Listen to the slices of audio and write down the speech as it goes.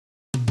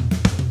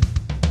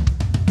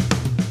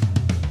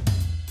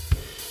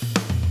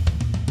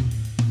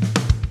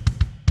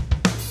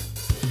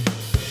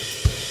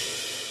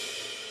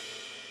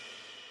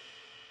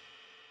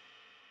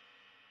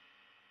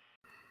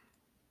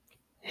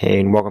Hey,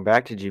 and welcome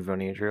back to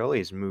Giovanni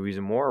Andreoli's Movies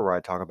and More, where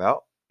I talk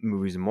about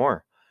movies and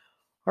more.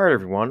 All right,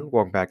 everyone,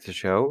 welcome back to the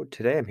show.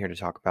 Today I'm here to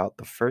talk about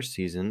the first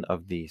season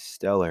of the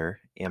stellar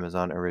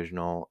Amazon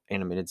original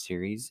animated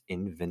series,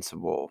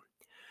 Invincible.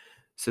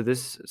 So,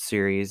 this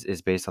series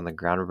is based on the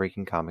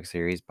groundbreaking comic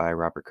series by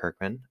Robert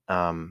Kirkman.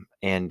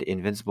 And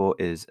Invincible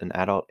is an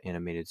adult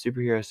animated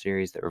superhero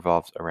series that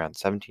revolves around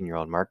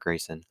 17-year-old Mark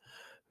Grayson,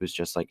 who's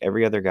just like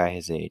every other guy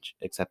his age,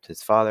 except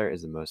his father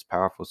is the most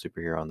powerful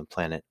superhero on the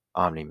planet,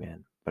 Omni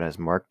Man. But as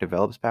Mark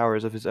develops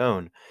powers of his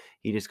own,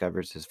 he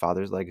discovers his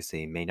father's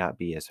legacy may not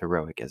be as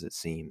heroic as it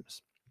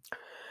seems.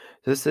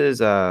 So this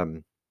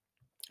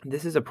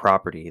is a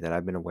property that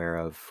I've been aware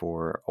of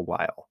for a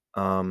while.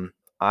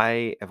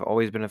 I have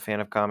always been a fan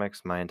of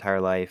comics my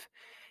entire life,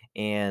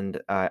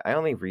 and I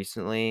only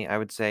recently, I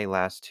would say,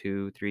 last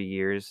 2, 3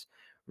 years,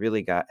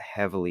 really got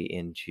heavily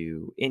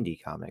into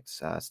indie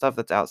comics, stuff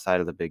that's outside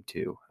of the big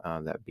two,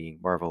 that being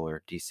Marvel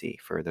or DC.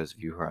 For those of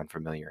you who are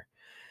unfamiliar,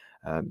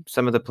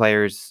 some of the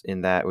players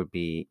in that would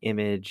be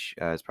Image,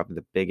 is probably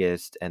the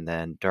biggest, and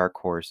then Dark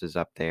Horse is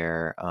up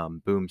there.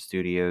 Boom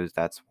Studios,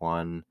 that's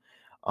one.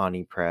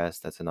 Oni Press,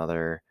 that's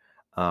another.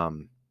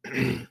 Um,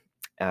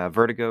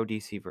 Vertigo,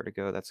 DC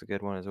Vertigo, that's a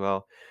good one as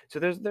well. So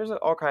there's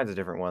all kinds of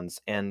different ones,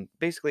 and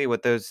basically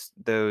what those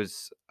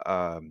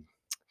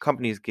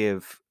companies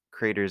give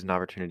creators an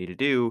opportunity to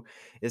do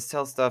is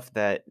tell stuff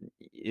that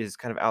is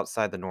kind of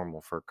outside the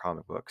normal for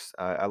comic books.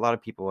 A lot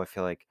of people, I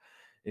feel like,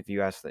 if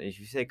you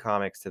say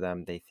comics to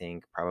them, they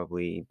think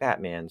probably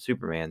Batman,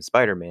 Superman,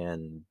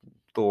 Spider-Man,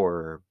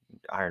 Thor,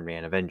 Iron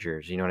Man,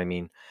 Avengers. You know what I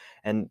mean?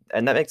 And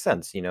that makes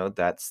sense.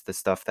 That's the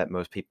stuff that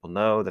most people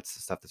know. That's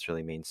the stuff that's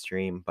really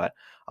mainstream. But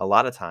a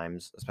lot of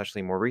times,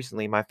 especially more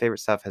recently, my favorite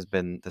stuff has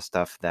been the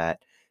stuff that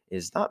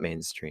is not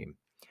mainstream.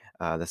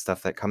 The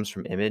stuff that comes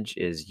from Image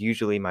is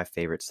usually my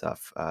favorite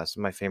stuff.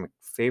 Some of my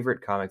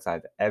favorite comics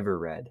I've ever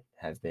read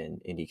have been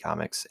indie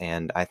comics,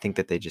 and I think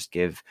that they just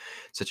give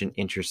such an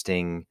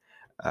interesting,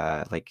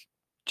 like,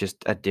 just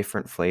a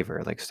different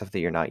flavor, like stuff that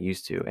you're not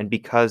used to. And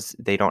because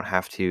um, they don't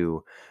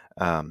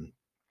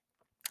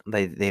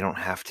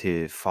have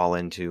to fall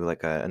into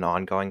like an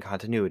ongoing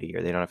continuity,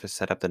 or they don't have to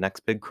set up the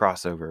next big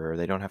crossover, or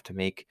they don't have to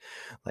make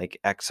like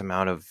X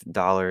amount of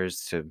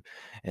dollars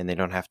and they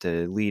don't have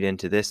to lead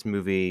into this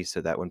movie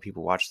so that when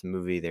people watch the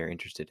movie they're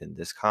interested in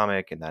this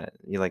comic, and that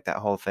you like that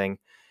whole thing.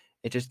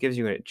 It just gives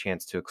you a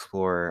chance to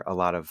explore a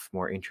lot of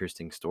more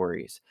interesting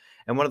stories.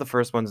 And one of the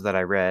first ones that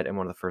I read, and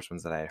one of the first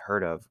ones that I had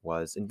heard of,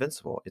 was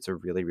Invincible. It's a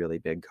really, really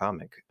big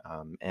comic.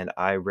 And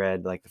I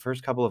read like the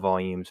first couple of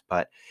volumes,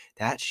 but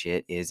that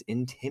shit is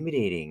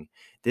intimidating.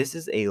 This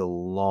is a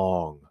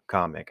long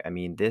comic. I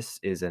mean, this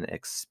is an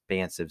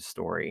expansive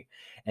story.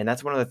 And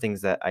that's one of the things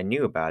that I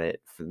knew about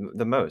it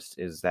the most,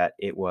 is that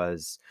it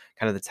was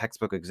kind of the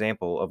textbook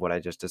example of what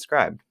I just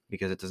described,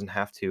 because it doesn't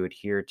have to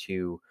adhere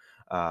to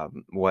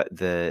what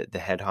the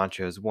head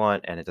honchos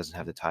want, and it doesn't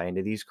have to tie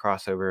into these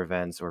crossover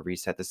events or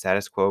reset the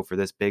status quo for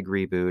this big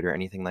reboot or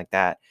anything like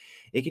that.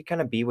 It could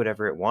kind of be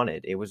whatever it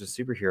wanted. It was a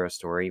superhero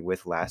story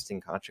with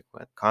lasting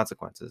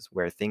consequences,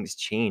 where things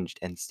changed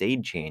and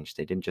stayed changed.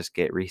 They didn't just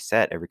get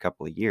reset every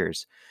couple of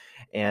years.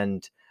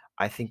 And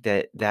I think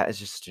that that is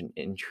just an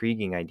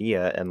intriguing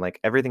idea, and like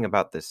everything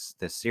about this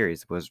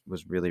series was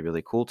really,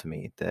 really cool to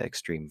me. The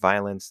extreme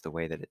violence, the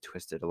way that it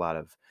twisted a lot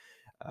of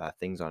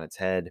things on its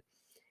head,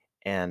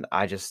 and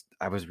I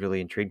was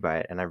really intrigued by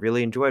it, and I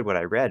really enjoyed what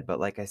I read.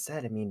 But like I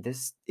said, I mean,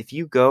 this if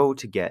you go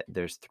to get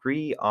there's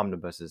 3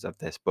 omnibuses of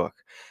this book.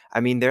 I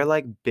mean, they're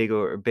like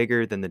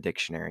bigger than the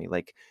dictionary.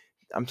 Like,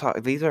 I'm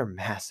talking, these are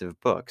massive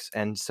books,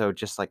 and so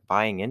just like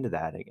buying into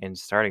that and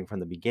starting from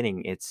the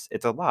beginning, it's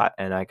a lot,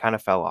 and I kind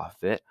of fell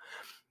off it.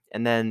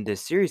 And then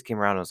this series came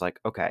around, and I was like,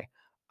 okay,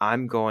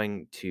 I'm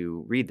going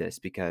to read this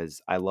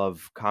because I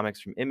love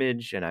comics from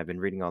Image, and I've been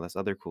reading all this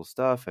other cool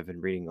stuff. I've been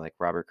reading like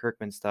Robert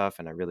Kirkman stuff,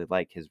 and I really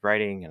like his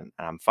writing, and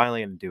I'm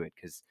finally going to do it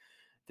because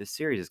this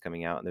series is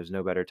coming out and there's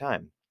no better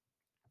time.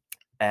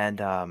 And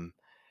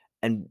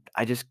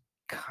I just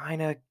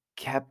kind of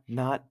kept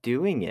not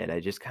doing it.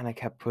 I just kind of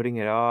kept putting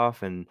it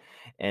off, and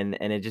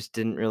it just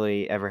didn't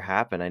really ever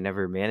happen. I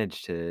never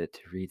managed to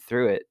read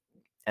through it.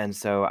 And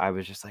so I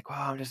was just like, well,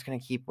 I'm just gonna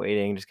keep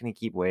waiting, just gonna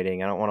keep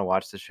waiting. I don't want to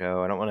watch the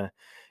show. I don't want to,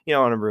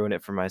 want to ruin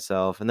it for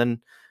myself.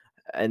 And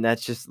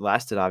that's just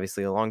lasted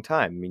obviously a long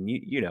time. I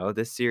mean,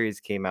 this series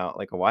came out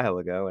like a while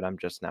ago, and I'm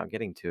just now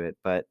getting to it.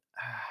 But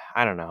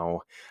I don't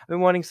know. I've been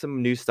wanting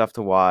some new stuff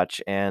to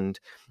watch, and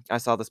I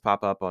saw this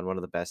pop up on one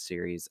of the best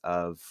series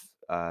of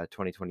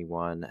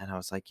 2021, and I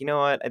was like, you know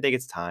what? I think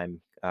it's time.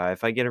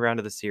 If I get around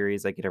to the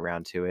series, I get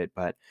around to it.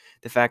 But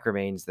the fact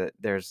remains that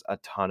there's a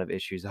ton of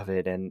issues of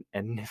it, and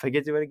if I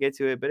get to it, I get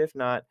to it. But if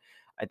not,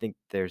 I think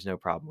there's no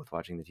problem with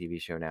watching the TV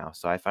show now.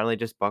 So I finally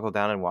just buckled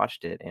down and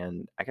watched it,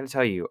 and I gotta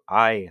tell you,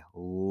 I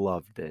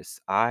loved this.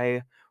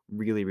 I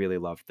really, really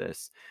loved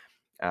this.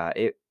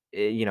 Like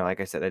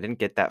I said, I didn't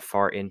get that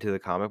far into the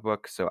comic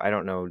book, so I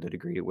don't know the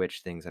degree to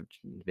which things have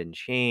been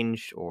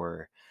changed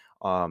or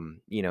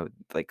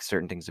like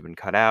certain things have been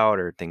cut out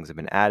or things have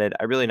been added.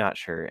 I'm really not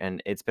sure.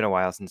 And it's been a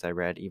while since I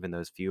read even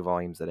those few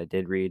volumes that I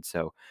did read.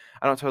 So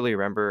I don't totally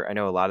remember. I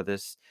know a lot of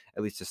this,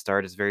 at least to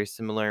start, is very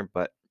similar,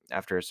 but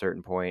after a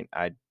certain point,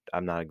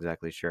 I'm not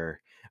exactly sure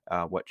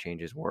what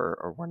changes were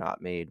or were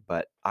not made.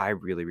 But I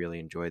really, really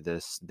enjoyed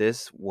this.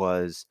 This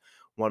was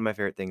one of my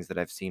favorite things that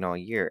I've seen all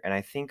year. And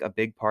I think a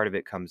big part of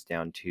it comes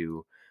down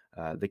to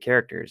the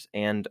characters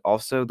and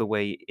also the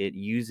way it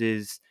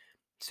uses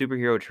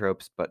superhero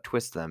tropes but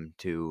twists them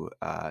to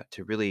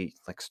really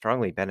like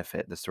strongly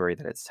benefit the story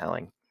that it's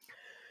telling.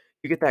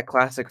 You get that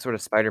classic sort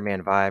of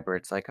Spider-Man vibe where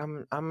it's like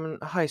I'm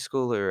a high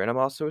schooler and I'm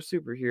also a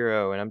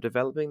superhero and I'm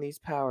developing these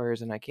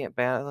powers and I can't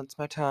balance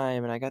my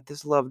time and I got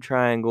this love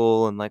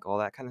triangle and like all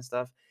that kind of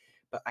stuff.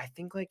 But I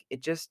think like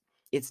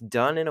it's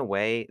done in a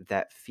way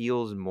that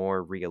feels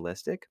more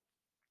realistic.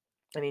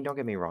 I mean, don't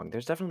get me wrong.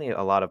 There's definitely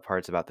a lot of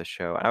parts about the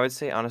show. I would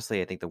say, honestly,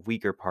 I think the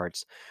weaker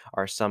parts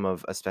are some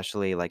of,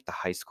 especially like the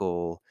high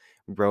school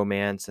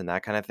romance and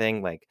that kind of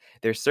thing. Like,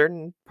 there's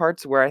certain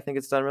parts where I think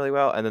it's done really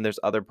well, and then there's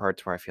other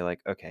parts where I feel like,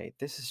 okay,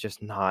 this is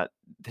just not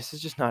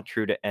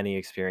true to any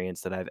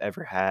experience that I've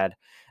ever had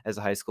as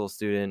a high school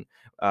student,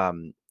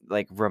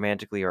 like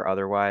romantically or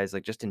otherwise.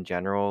 Like, just in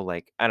general.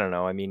 Like, I don't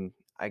know. I mean,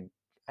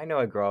 I know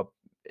I grew up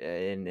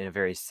in a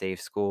very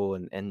safe school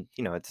and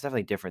it's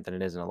definitely different than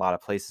it is in a lot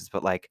of places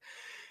but like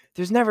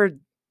there's never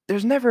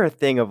there's never a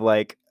thing of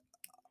like,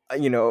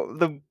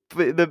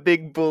 the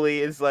big bully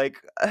is like,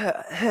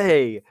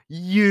 "Hey,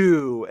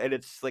 you," and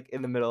it's, like,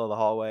 in the middle of the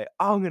hallway,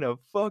 "I'm gonna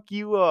fuck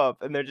you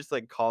up," and they're just,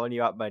 like, calling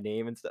you out by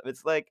name and stuff.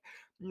 It's like,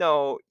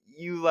 no,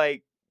 you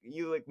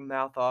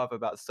mouth off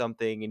about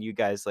something, and you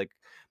guys, like,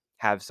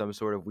 have some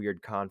sort of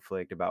weird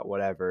conflict about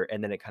whatever,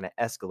 and then it kinda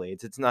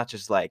escalates. It's not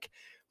just like,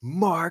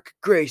 "Mark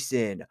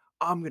Grayson,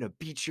 I'm gonna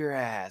beat your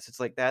ass." It's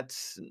like,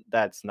 that's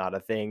not a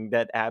thing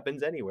that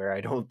happens anywhere,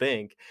 I don't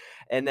think.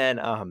 And then,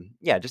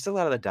 yeah, just a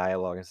lot of the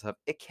dialogue and stuff,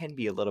 it can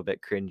be a little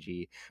bit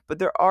cringy, but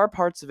there are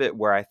parts of it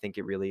where I think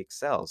it really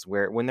excels,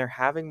 where when they're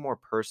having more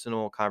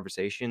personal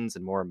conversations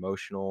and more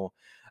emotional,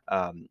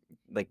 um,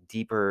 like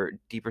deeper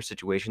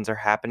situations are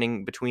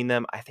happening between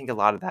them, I think a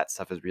lot of that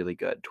stuff is really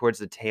good. Towards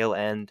the tail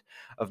end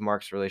of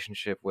Mark's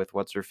relationship with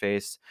what's her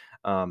face,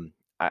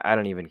 I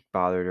don't even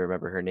bother to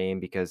remember her name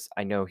because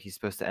I know he's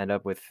supposed to end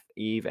up with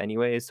Eve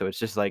anyway. So it's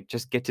just like,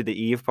 just get to the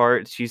Eve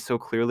part. She's so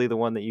clearly the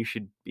one that you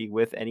should be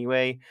with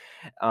anyway.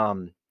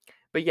 Um,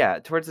 but yeah,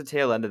 towards the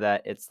tail end of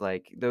that, it's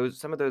like those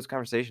some of those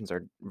conversations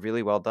are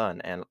really well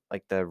done, and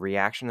like the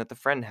reaction that the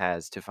friend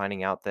has to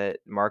finding out that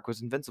Mark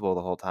was invincible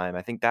the whole time,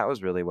 I think that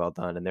was really well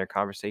done, and their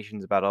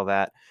conversations about all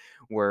that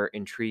were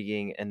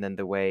intriguing, and then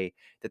the way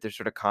that there's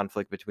sort of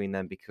conflict between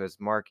them because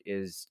Mark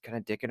is kind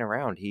of dicking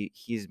around.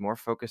 He's more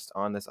focused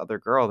on this other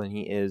girl than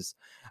he is.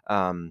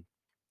 Um,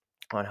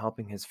 on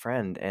helping his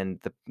friend and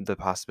the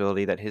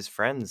possibility that his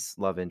friend's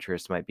love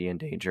interest might be in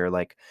danger,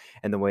 like,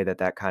 and the way that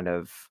that kind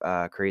of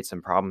creates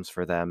some problems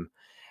for them.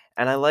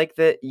 And I like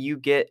that you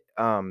get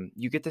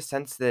the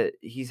sense that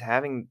he's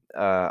having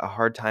a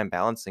hard time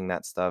balancing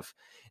that stuff,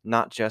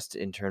 not just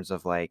in terms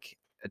of like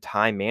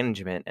time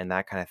management and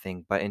that kind of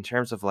thing, but in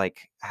terms of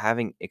like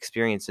having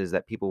experiences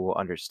that people will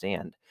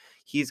understand.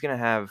 He's going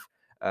to have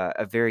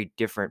a very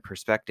different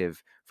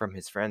perspective from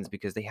his friends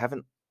because they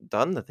haven't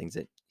done the things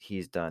that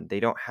he's done. They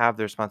don't have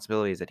the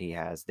responsibilities that he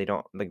has. They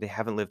don't like they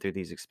haven't lived through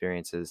these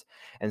experiences.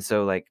 And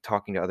so like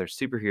talking to other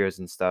superheroes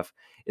and stuff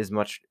is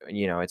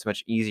it's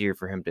much easier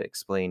for him to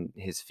explain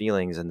his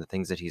feelings and the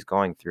things that he's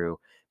going through.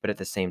 But at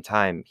the same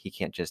time, he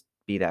can't just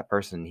be that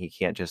person. He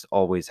can't just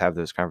always have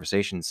those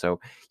conversations. So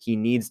he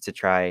needs to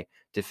try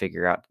to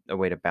figure out a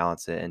way to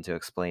balance it and to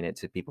explain it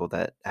to people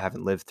that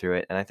haven't lived through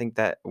it. And I think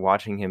that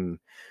watching him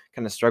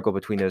kind of struggle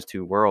between those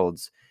two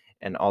worlds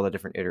and all the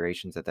different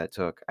iterations that that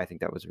took, I think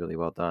that was really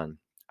well done.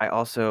 I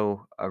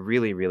also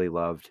really, really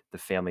loved the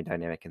family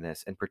dynamic in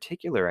this. In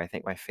particular, I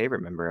think my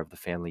favorite member of the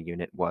family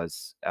unit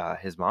was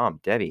his mom,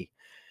 Debbie.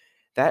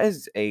 That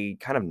is a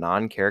kind of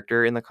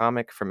non-character in the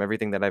comic from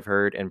everything that I've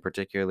heard, and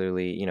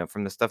particularly,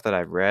 from the stuff that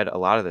I've read, a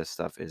lot of this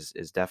stuff is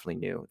definitely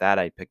new. That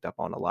I picked up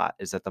on a lot,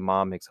 is that the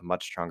mom makes a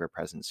much stronger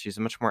presence. She's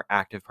a much more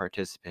active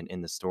participant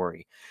in the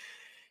story.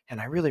 And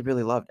I really,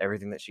 really loved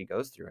everything that she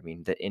goes through. I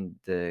mean,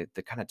 the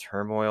kind of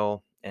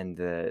turmoil and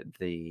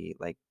the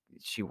like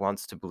she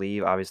wants to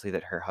believe obviously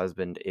that her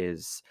husband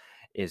is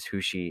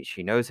who she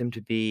knows him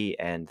to be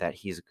and that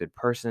he's a good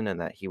person and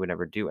that he would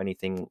never do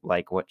anything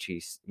like what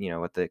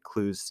what the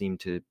clues seem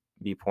to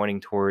be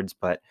pointing towards,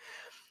 but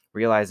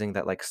realizing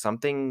that like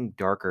something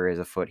darker is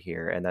afoot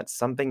here and that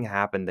something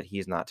happened that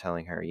he's not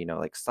telling her,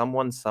 like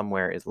someone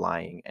somewhere is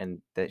lying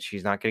and that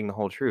she's not getting the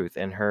whole truth.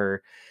 And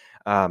her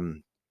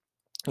um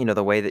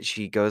the way that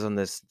she goes on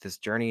this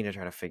journey to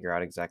try to figure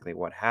out exactly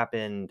what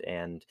happened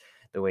and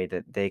the way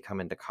that they come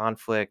into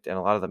conflict and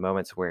a lot of the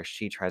moments where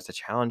she tries to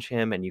challenge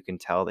him and you can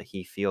tell that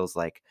he feels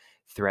like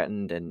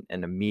threatened and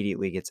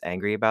immediately gets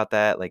angry about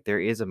that. Like there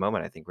is a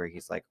moment I think where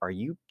he's like, "Are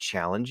you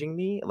challenging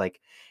me?"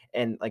 Like,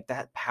 and like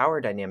that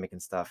power dynamic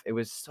and stuff, it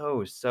was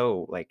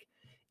so like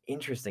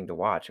interesting to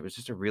watch. It was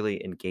just a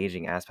really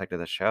engaging aspect of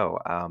the show.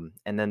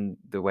 And then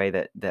the way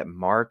that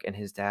Mark and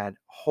his dad,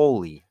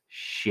 holy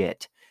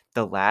shit.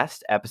 The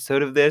last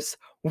episode of this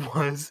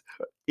was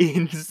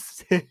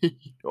insane.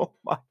 Oh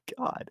my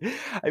god.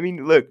 I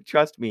mean, look,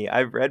 trust me,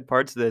 I've read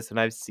parts of this and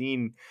I've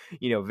seen,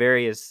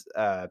 various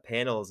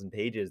panels and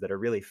pages that are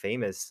really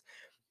famous,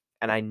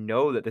 and I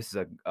know that this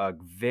is a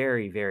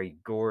very, very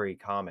gory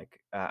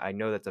comic. I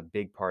know that's a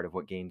big part of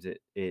what gains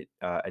it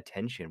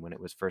attention when it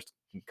was first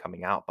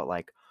coming out, but,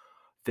 like,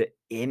 the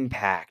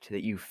impact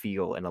that you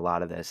feel in a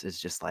lot of this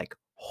is just like,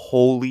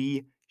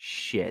 holy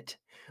shit.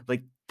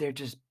 Like, they're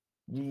just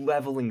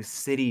leveling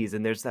cities,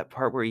 and there's that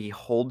part where he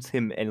holds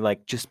him and,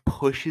 like, just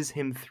pushes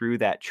him through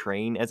that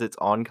train as it's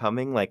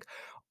oncoming, like,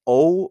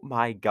 oh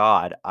my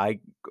god, I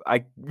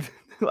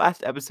the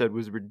last episode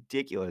was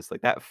ridiculous,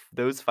 like,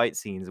 those fight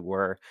scenes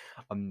were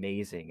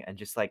amazing, and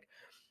just, like,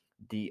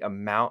 the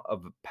amount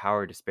of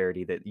power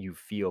disparity that you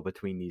feel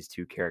between these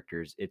 2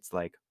 characters, it's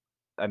like,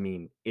 I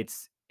mean,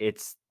 it's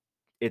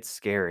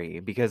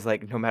scary because,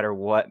 like, no matter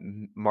what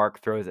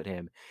Mark throws at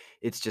him,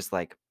 it's just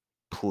like,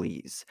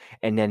 "Please,"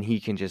 and then he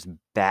can just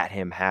bat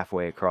him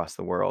halfway across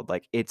the world,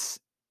 like, it's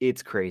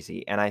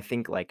crazy, and I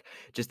think, like,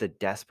 just the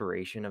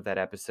desperation of that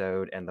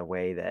episode and the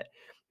way that,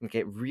 like,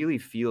 it really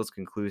feels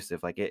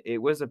conclusive, like,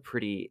 it was a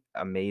pretty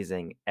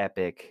amazing,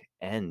 epic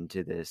end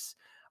to this.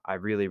 I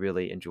really,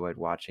 really enjoyed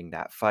watching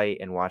that fight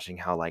and watching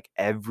how, like,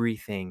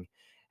 everything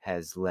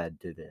has led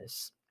to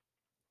this.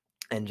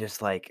 And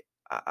just like,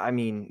 I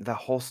mean, the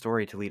whole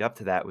story to lead up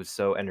to that was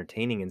so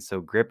entertaining and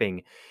so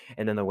gripping,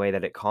 and then the way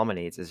that it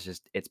culminates is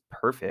just it's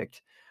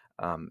perfect.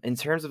 In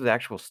terms of the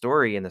actual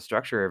story and the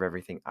structure of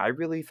everything, I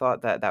really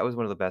thought that that was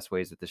one of the best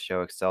ways that the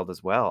show excelled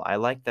as well. I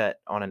like that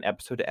on an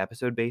episode to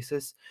episode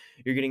basis,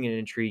 you're getting an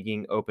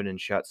intriguing open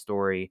and shut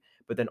story,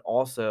 but then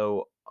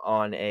also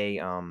on a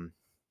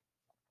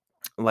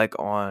like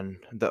on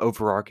the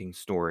overarching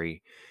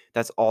story,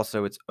 that's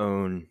also its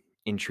own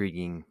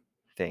intriguing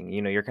thing.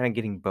 You're kind of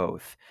getting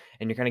both,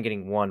 and you're kind of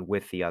getting one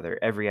with the other.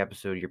 Every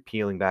episode, you're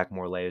peeling back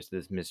more layers to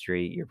this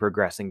mystery, you're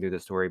progressing through the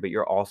story, but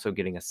you're also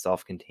getting a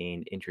self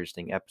contained,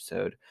 interesting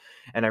episode.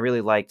 And I really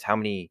liked how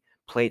many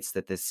plates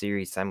that this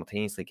series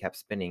simultaneously kept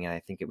spinning, and I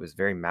think it was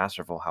very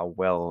masterful how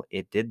well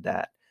it did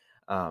that.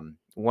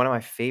 One of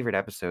my favorite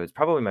episodes,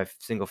 probably my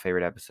single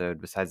favorite episode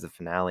besides the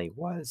finale,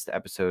 was the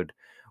episode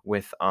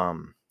with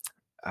um,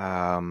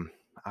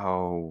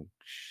 oh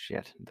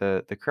shit,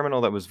 the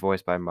criminal that was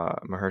voiced by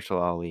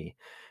Mahershala Ali,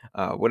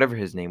 whatever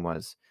his name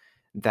was,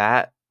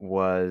 that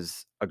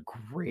was a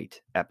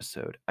great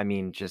episode. I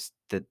mean, just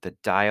the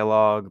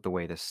dialogue, the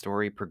way the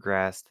story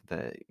progressed,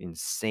 the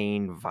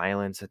insane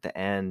violence at the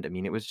end. I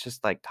mean, it was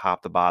just like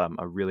top to bottom,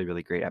 a really,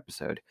 really great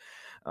episode.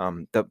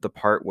 The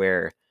part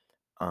where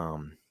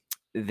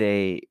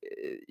they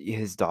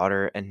his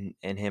daughter and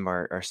him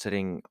are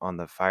sitting on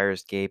the fire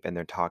escape and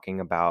they're talking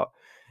about,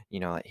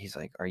 like, he's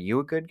like, "Are you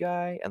a good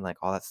guy?" And, like,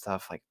 all that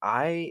stuff. Like,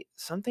 I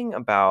something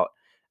about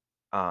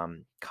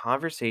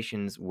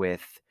conversations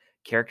with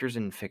characters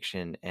in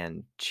fiction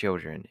and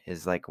children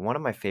is, like, one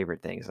of my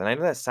favorite things, and I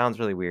know that sounds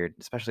really weird,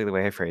 especially the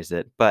way I phrased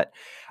it, but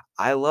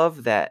I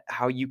love that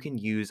how you can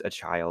use a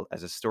child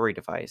as a story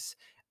device.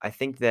 I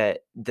think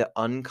that the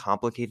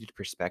uncomplicated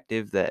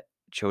perspective that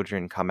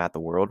children come at the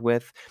world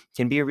with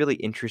can be a really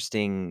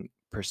interesting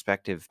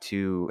perspective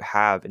to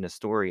have in a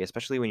story,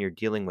 especially when you're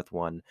dealing with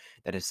one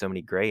that has so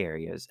many gray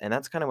areas. And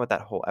that's kind of what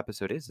that whole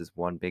episode is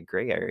one big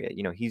gray area.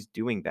 He's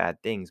doing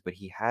bad things, but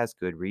he has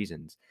good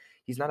reasons.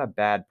 He's not a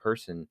bad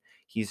person.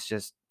 He's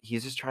just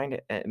trying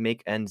to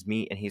make ends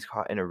meet, and he's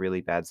caught in a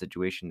really bad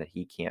situation that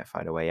he can't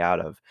find a way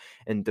out of,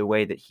 and the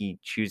way that he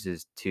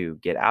chooses to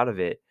get out of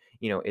it,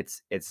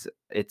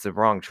 it's a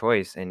wrong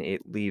choice, and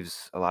it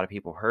leaves a lot of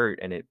people hurt,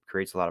 and it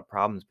creates a lot of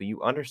problems, but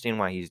you understand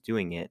why he's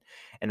doing it.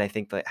 And I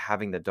think that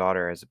having the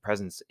daughter as a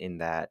presence in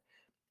that,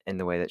 and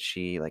the way that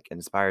she, like,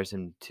 inspires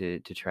him to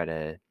try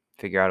to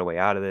figure out a way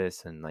out of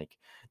this, and, like,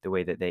 the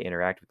way that they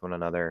interact with one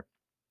another,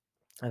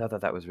 I thought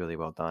that that was really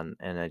well done,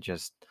 and I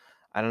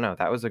don't know,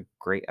 that was a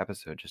great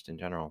episode just in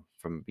general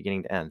from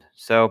beginning to end.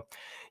 So,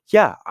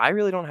 yeah, I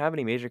really don't have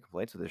any major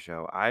complaints with the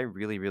show. I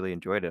really, really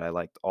enjoyed it. I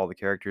liked all the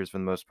characters for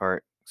the most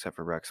part, except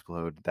for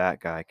Rexplode. That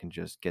guy can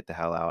just get the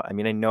hell out. I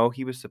mean, I know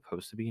he was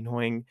supposed to be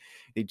annoying.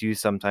 They do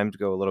sometimes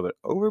go a little bit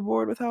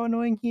overboard with how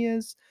annoying he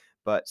is,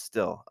 but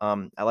still,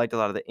 I liked a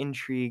lot of the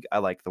intrigue. I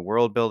liked the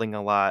world building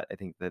a lot. I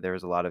think that there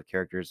was a lot of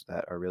characters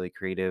that are really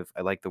creative.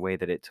 I like the way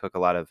that it took a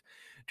lot of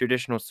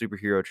traditional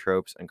superhero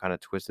tropes and kind of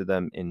twisted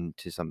them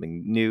into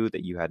something new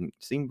that you hadn't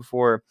seen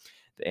before.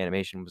 The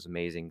animation was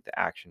amazing. The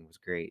action was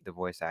great. The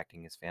voice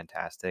acting is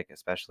fantastic,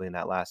 especially in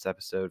that last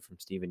episode from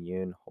Steven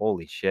Yeun.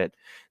 Holy shit.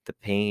 The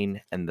pain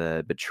and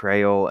the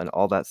betrayal and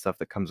all that stuff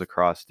that comes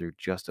across through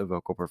just a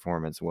vocal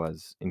performance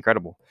was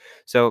incredible.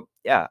 So,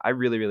 yeah, I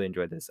really, really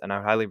enjoyed this. And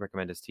I highly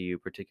recommend this to you,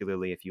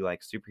 particularly if you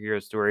like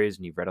superhero stories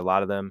and you've read a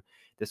lot of them.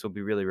 This will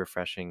be really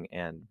refreshing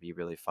and be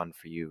really fun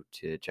for you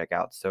to check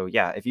out. So,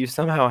 yeah, if you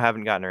somehow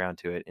haven't gotten around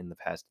to it in the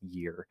past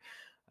year,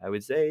 I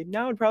would say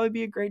now would probably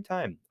be a great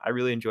time. I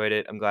really enjoyed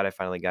it. I'm glad I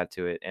finally got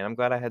to it, and I'm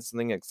glad I had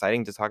something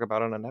exciting to talk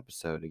about on an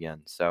episode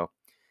again. So,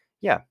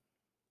 yeah,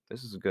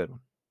 this is a good one.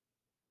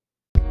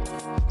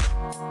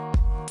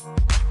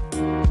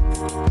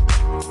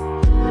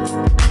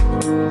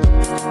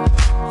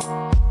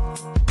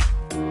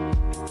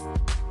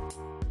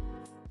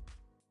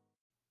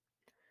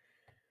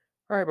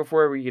 All right,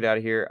 before we get out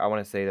of here, I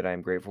want to say that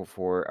I'm grateful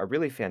for a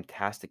really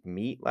fantastic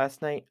meet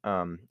last night.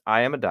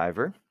 I am a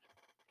diver.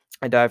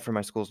 I dive for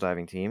my school's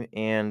diving team,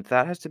 and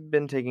that has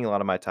been taking a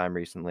lot of my time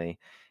recently.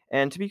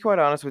 And to be quite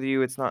honest with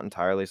you, it's not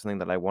entirely something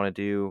that I want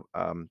to do.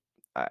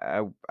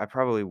 I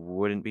probably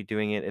wouldn't be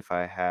doing it if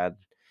I had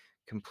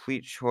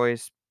complete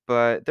choice,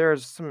 but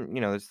there's some,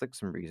 there's like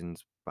some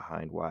reasons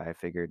behind why I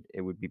figured it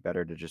would be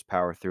better to just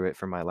power through it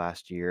for my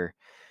last year.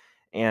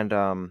 And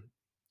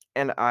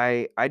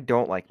I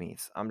don't like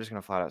meets. I'm just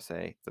gonna flat out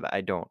say that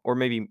I don't, or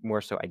maybe more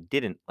so, I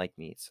didn't like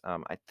meets.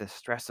 The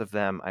stress of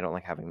them. I don't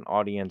like having an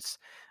audience.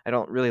 I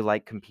don't really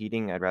like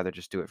competing. I'd rather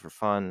just do it for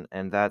fun,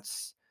 and that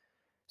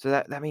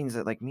means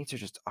that like meets are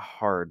just a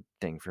hard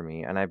thing for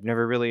me, and I've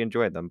never really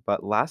enjoyed them.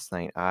 But last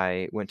night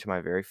I went to my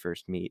very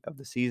first meet of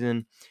the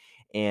season,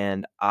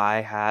 and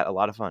I had a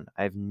lot of fun.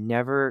 I've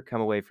never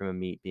come away from a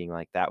meet being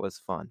like that was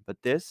fun, but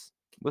this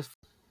was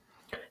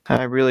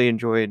I really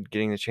enjoyed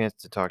getting the chance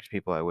to talk to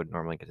people I wouldn't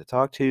normally get to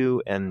talk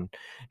to and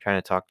trying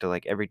to talk to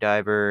like every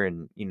diver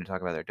and talk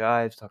about their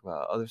dives, talk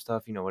about other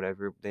stuff,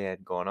 whatever they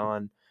had going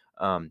on.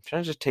 Trying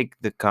to just take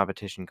the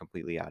competition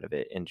completely out of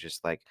it and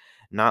just like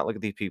not look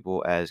at these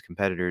people as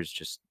competitors,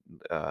 just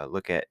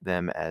look at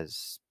them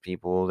as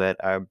people that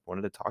I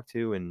wanted to talk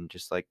to and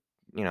just like,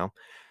 you know,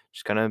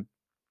 just kind of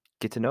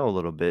get to know a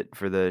little bit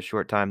for the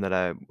short time that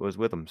I was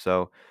with them.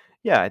 So,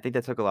 yeah, I think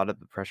that took a lot of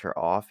the pressure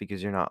off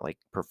because you're not like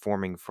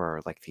performing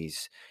for like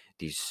these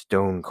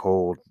stone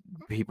cold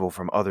people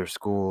from other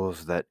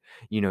schools that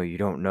you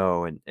don't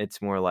know, and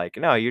it's more like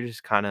no, you're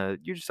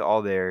just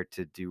all there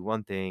to do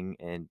one thing,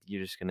 and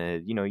you're just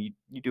gonna you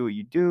do what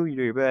you do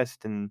your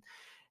best, and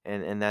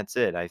that's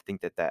it. I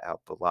think that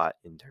helped a lot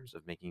in terms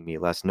of making me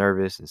less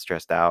nervous and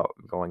stressed out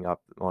going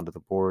up onto the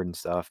board and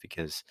stuff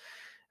because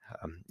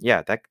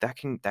yeah, that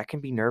can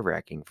be nerve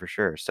wracking for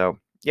sure. So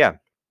yeah,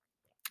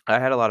 I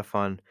had a lot of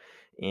fun,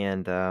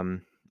 and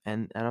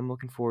and I'm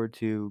looking forward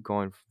to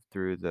going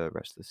through the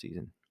rest of the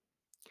season.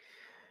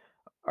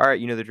 All right,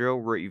 you know the drill.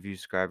 Rate, review,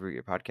 subscribe, rate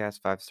your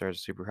podcast. 5 stars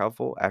is super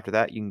helpful. After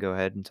that, you can go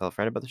ahead and tell a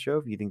friend about the show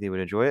if you think they would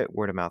enjoy it.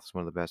 Word of mouth is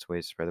one of the best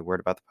ways to spread the word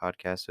about the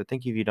podcast. So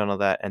thank you if you've done all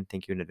that, and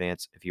thank you in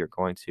advance if you're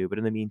going to. But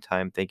in the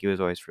meantime, thank you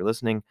as always for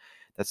listening.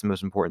 That's the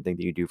most important thing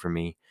that you do for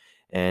me.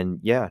 And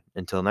yeah,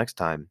 until next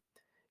time.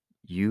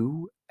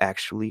 You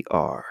actually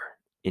are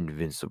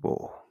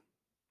invincible.